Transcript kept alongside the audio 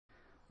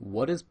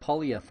What is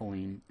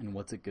polyethylene and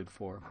what's it good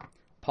for?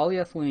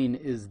 Polyethylene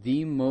is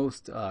the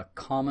most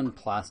common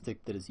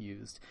plastic that is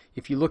used.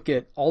 If you look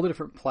at all the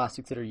different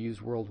plastics that are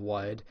used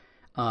worldwide,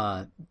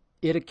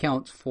 it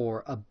accounts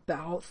for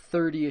about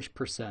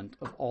 30-ish%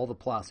 of all the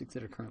plastics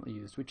that are currently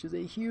used, which is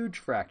a huge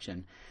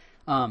fraction.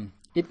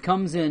 It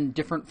comes in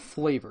different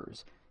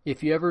flavors.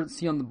 If you ever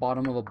see on the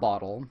bottom of a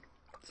bottle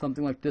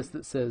something like this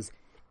that says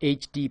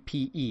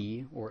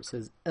HDPE, or it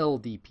says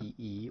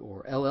LDPE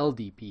or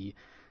LLDPE,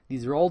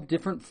 these are all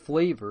different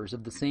flavors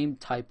of the same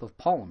type of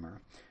polymer.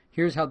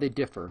 Here's how they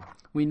differ.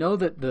 We know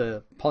that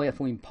the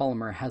polyethylene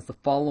polymer has the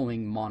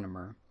following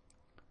monomer.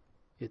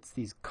 It's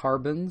these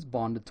carbons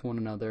bonded to one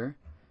another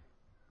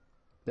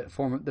that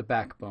form the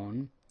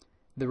backbone.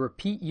 The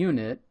repeat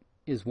unit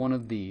is one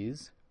of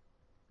these,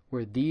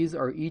 where these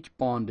are each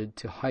bonded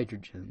to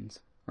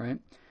hydrogens, right?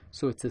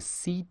 So it's a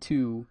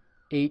C2H4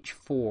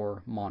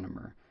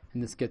 monomer,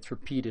 and this gets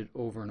repeated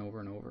over and over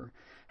and over.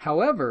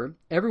 However,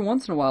 every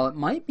once in a while it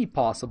might be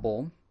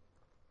possible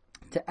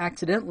to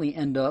accidentally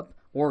end up,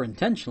 or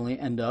intentionally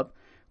end up,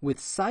 with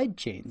side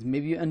chains.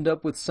 Maybe you end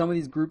up with some of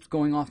these groups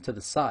going off to the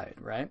side,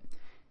 right?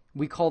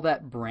 We call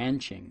that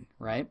branching,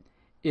 right?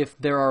 If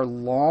there are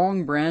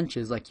long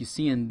branches like you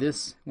see in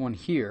this one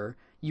here,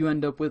 you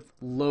end up with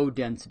low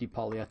density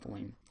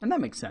polyethylene. And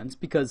that makes sense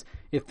because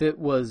if it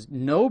was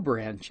no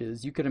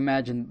branches, you could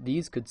imagine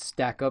these could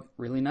stack up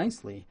really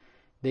nicely.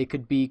 They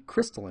could be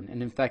crystalline,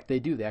 and in fact they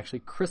do. They actually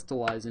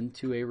crystallize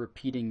into a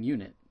repeating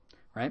unit,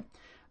 right?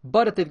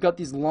 But if they've got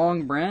these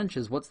long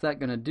branches, what's that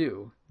going to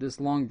do? This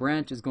long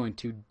branch is going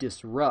to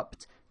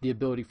disrupt the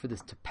ability for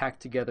this to pack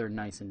together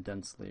nice and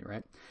densely,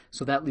 right?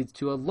 So that leads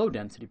to a low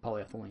density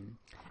polyethylene.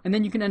 And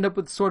then you can end up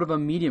with sort of a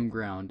medium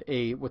ground,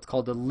 what's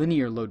called a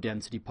linear low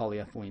density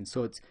polyethylene.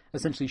 So it's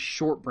essentially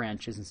short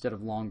branches instead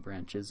of long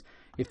branches.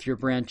 If your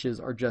branches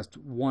are just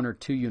 1 or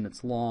 2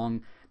 units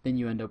long, then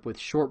you end up with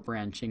short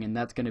branching, and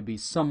that's going to be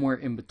somewhere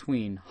in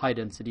between high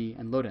density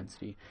and low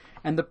density.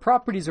 And the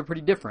properties are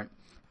pretty different.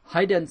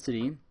 High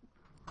density,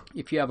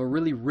 if you have a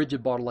really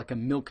rigid bottle like a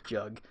milk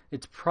jug,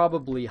 it's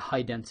probably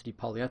high density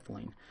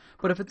polyethylene.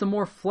 But if it's a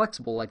more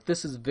flexible, like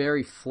this is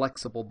very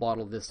flexible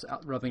bottle, this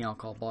rubbing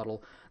alcohol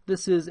bottle,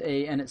 this is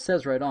and it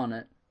says right on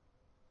it,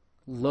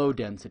 low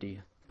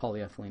density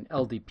polyethylene,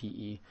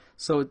 LDPE.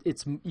 So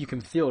you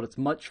can feel it, it's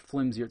much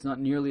flimsier, it's not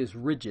nearly as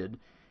rigid.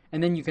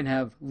 And then you can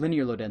have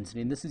linear low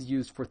density, and this is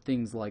used for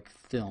things like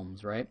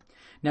films, right?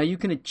 Now you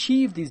can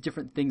achieve these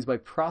different things by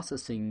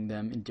processing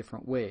them in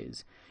different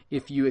ways.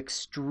 If you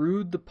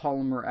extrude the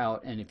polymer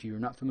out, and if you're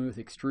not familiar with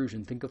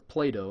extrusion, think of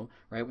Play-Doh,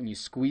 right? When you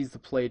squeeze the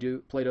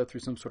Play-Doh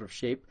through some sort of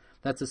shape,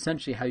 that's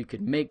essentially how you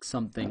could make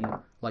something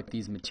like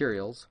these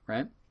materials,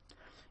 right?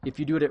 If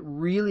you do it at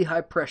really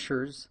high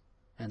pressures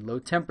and low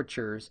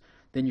temperatures,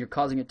 then you're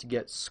causing it to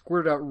get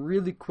squirted out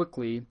really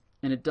quickly,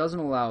 and it doesn't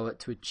allow it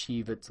to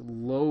achieve its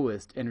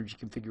lowest energy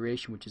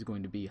configuration, which is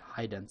going to be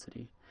high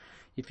density.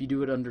 If you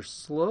do it under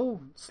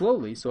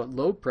slowly, so at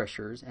low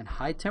pressures and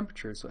high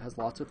temperatures, so it has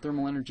lots of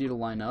thermal energy to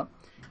line up,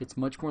 it's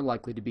much more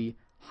likely to be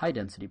high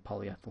density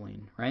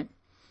polyethylene, right?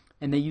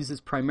 And they use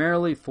this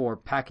primarily for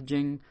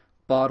packaging,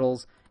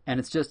 bottles, and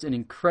it's just an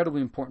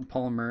incredibly important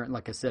polymer.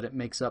 Like I said, it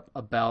makes up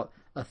about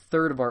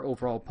 1/3 of our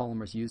overall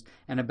polymers used,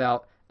 and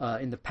about,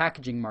 in the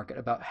packaging market,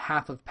 about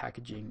half of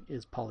packaging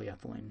is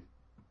polyethylene.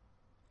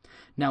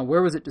 Now,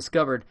 where was it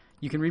discovered?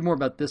 You can read more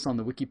about this on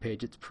the wiki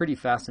page. It's pretty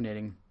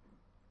fascinating.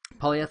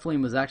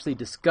 Polyethylene was actually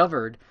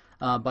discovered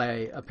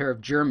by a pair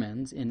of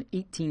Germans in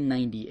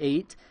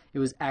 1898. It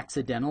was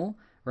accidental,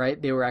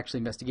 right? They were actually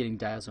investigating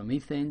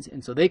diazomethanes,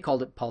 and so they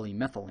called it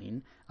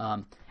polymethylene.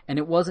 And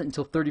it wasn't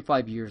until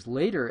 35 years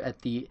later at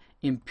the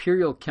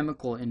Imperial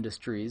Chemical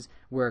Industries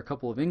where a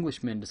couple of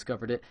Englishmen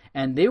discovered it,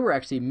 and they were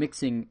actually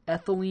mixing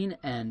ethylene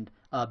and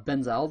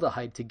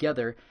benzaldehyde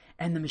together,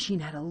 and the machine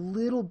had a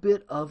little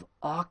bit of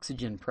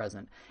oxygen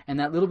present. And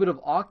that little bit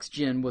of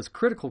oxygen was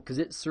critical because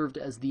it served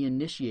as the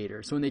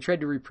initiator. So when they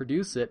tried to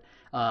reproduce it,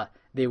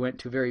 they went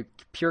to very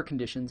pure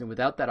conditions, and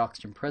without that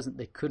oxygen present,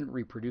 they couldn't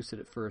reproduce it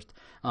at first.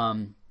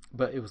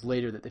 But it was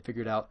later that they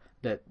figured out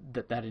that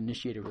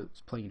initiator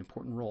was playing an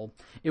important role.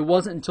 It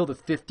wasn't until the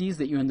 50s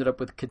that you ended up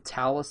with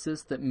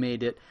catalysis that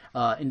made it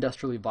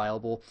industrially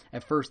viable.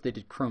 At first they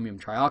did chromium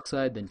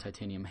trioxide, then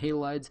titanium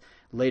halides.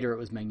 Later it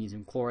was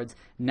magnesium chlorides.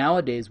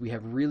 Nowadays we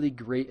have really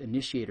great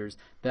initiators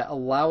that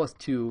allow us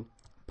to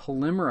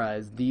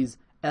polymerize these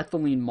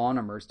ethylene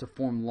monomers to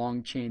form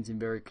long chains in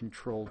very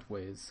controlled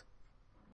ways.